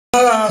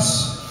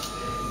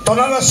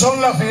Tonadas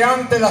son las de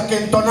antes, las que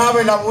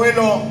entonaba el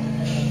abuelo,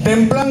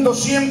 templando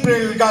siempre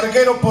el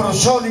garguero por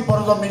sol y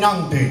por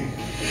dominante.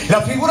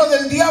 La figura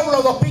del diablo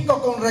a dos picos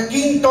con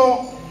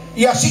requinto,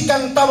 y así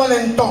cantaba el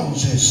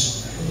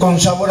entonces, con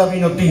sabor a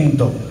vino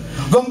tinto.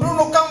 Don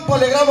Bruno Campo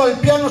alegraba al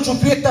piano sus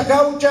fiestas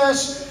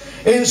gauchas,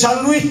 en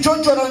San Luis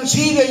Chocho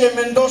Arancibia y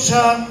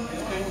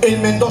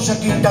en Mendoza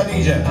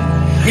Quintanilla.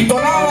 Y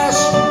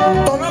tonadas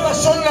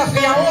son las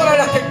de ahora,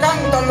 las que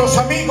cantan los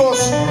amigos,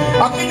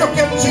 aquellos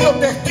que han sido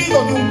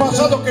testigos de un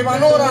pasado que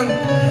valoran.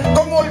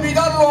 ¿Cómo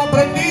olvidar lo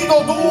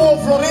aprendido?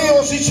 Dúos,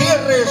 floreos y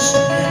cierres,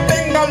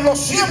 ténganlo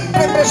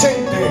siempre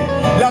presente.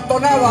 La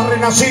tonada ha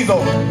renacido.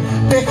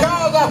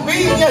 Tejadas,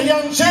 viñas y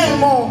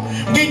Anselmo,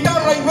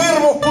 guitarra y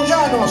verbos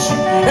cuyanos,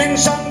 en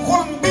San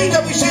Juan,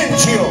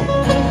 Villavicencio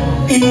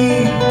y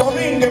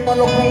Domínguez para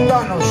los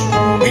puntanos.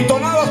 Y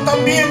tonadas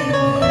también,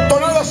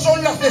 tonadas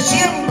son las de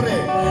siempre,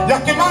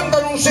 las que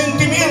mandan un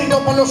sentimiento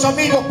para los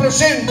amigos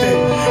presentes.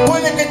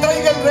 Puede que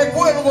traiga el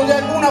recuerdo de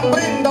alguna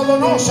prenda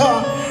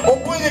donosa, o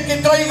puede que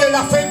traiga el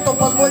afecto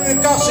para el dueño de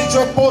casa y su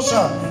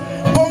esposa.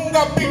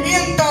 Ponga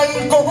pimienta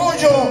al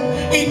cogollo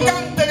y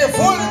cántele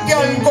fuerte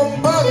al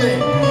compadre.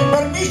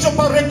 Permiso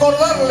para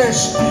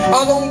recordarles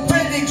a don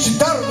Félix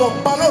Dardo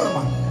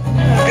Palorma.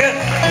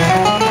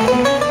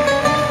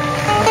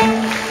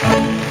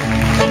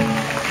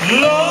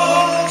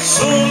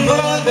 Los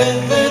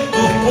umbrales de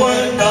tus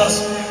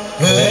puertas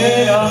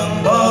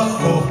eran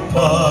bajos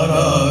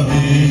para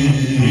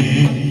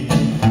mí.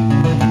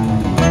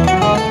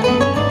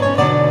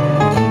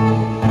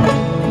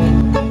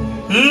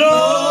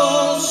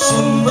 Los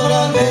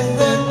umbrales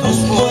de tus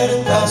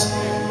puertas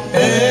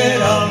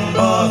eran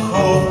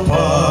bajos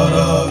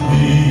para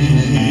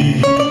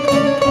mí.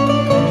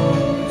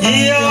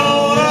 Y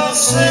ahora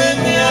se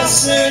me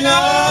hacen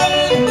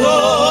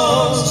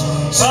altos,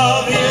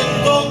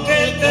 sabiendo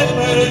que te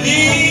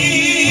perdí.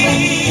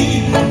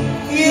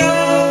 Y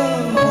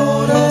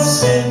ahora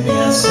se me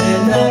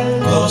hacen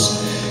altos,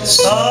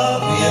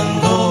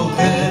 sabiendo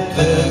que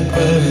te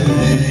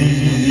perdí.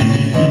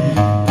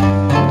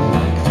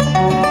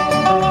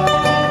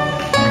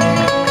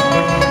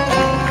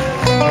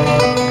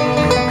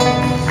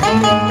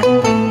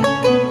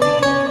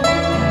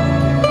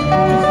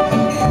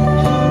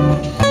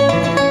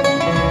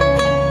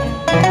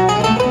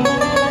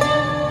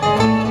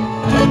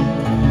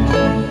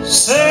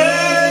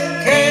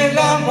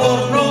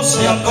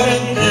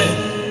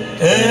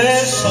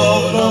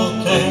 Eso lo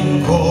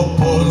tengo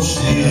por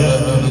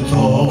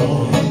cierto.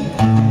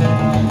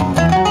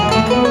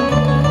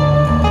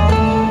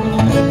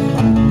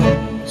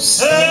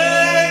 Sé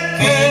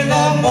que el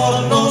amor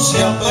no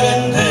se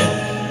aprende,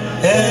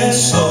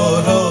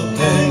 eso lo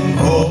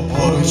tengo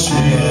por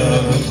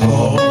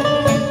cierto.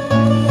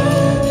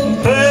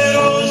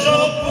 Pero yo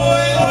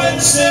puedo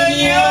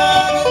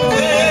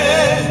enseñarte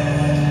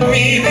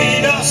mi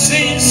vida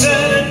sin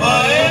ser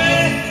maestro.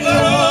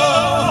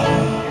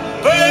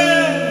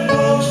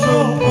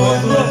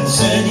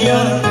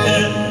 Enseñarte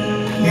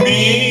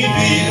mi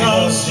vida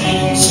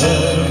sin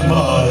ser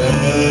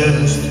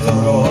maestro.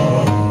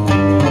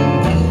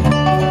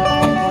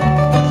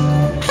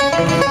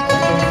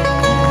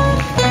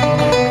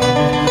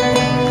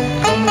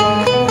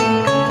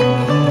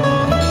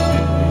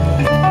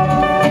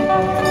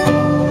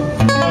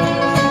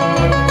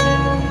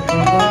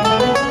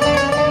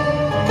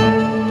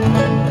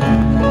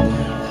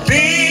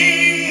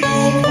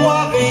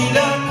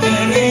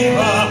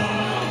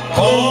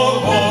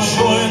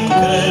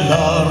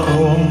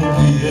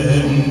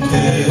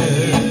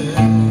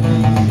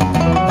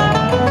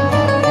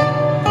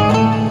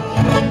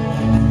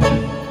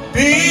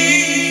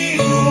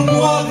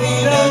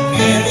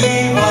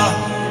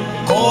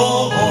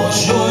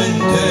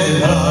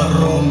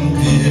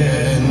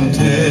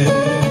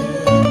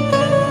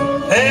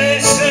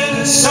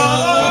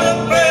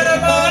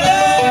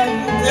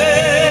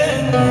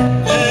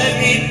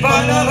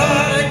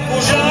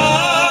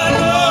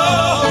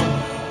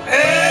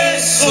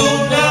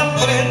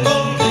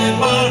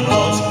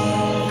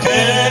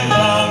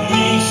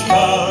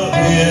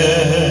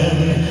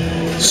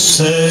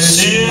 Se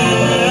siente.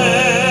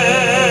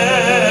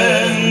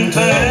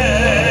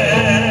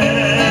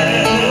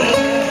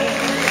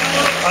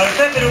 Al